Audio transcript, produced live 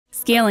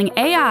Scaling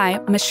AI,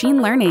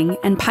 machine learning,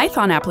 and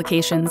Python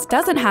applications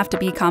doesn't have to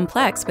be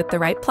complex with the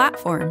right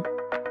platform.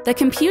 The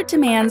compute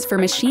demands for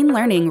machine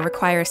learning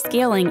require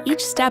scaling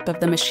each step of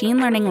the machine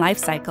learning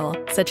lifecycle,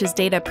 such as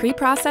data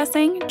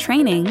preprocessing,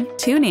 training,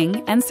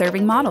 tuning, and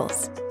serving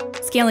models.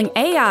 Scaling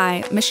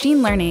AI,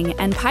 machine learning,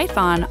 and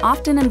Python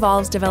often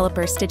involves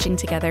developers stitching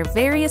together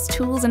various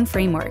tools and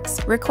frameworks,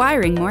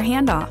 requiring more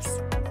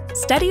handoffs.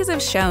 Studies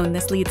have shown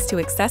this leads to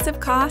excessive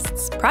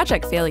costs,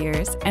 project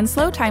failures, and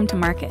slow time to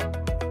market.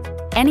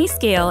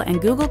 Anyscale and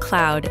Google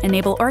Cloud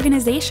enable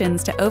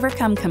organizations to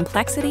overcome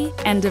complexity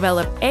and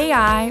develop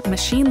AI,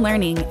 machine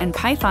learning, and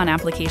Python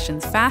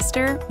applications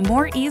faster,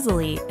 more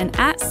easily, and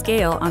at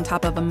scale on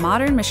top of a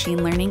modern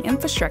machine learning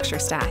infrastructure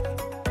stack.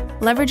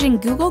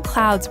 Leveraging Google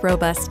Cloud's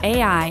robust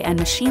AI and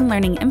machine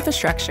learning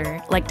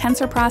infrastructure, like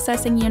tensor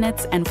processing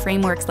units and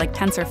frameworks like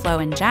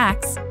TensorFlow and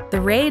JAX,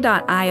 the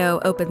Ray.io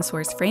open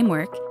source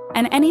framework,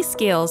 and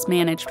Anyscale's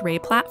managed Ray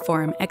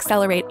platform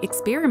accelerate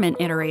experiment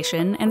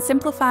iteration and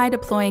simplify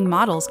deploying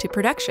models to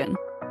production.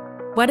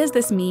 What does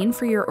this mean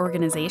for your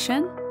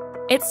organization?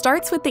 It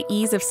starts with the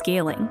ease of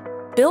scaling.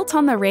 Built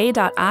on the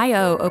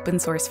Ray.io open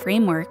source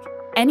framework,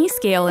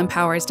 Anyscale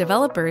empowers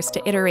developers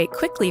to iterate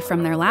quickly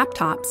from their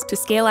laptops to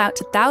scale out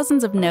to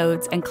thousands of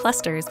nodes and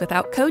clusters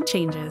without code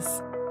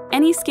changes.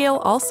 Anyscale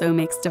also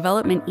makes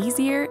development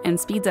easier and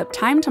speeds up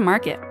time to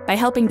market by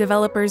helping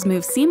developers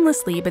move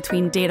seamlessly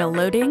between data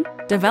loading,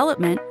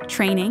 development,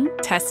 training,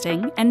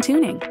 testing, and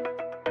tuning.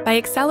 By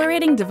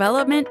accelerating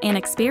development and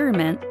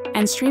experiment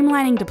and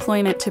streamlining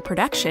deployment to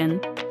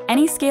production,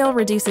 Anyscale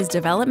reduces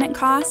development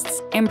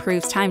costs,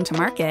 improves time to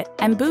market,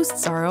 and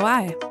boosts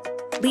ROI.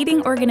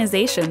 Leading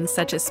organizations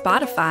such as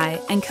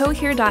Spotify and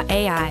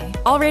Cohere.ai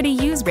already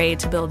use Ray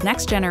to build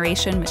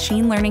next-generation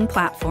machine learning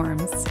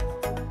platforms.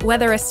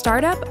 Whether a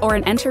startup or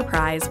an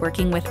enterprise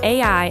working with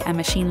AI and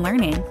machine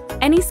learning,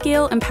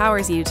 Anyscale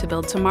empowers you to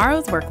build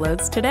tomorrow's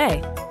workloads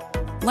today.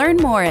 Learn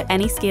more at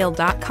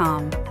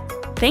anyscale.com.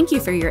 Thank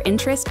you for your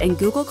interest in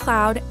Google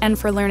Cloud and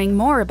for learning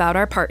more about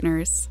our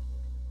partners.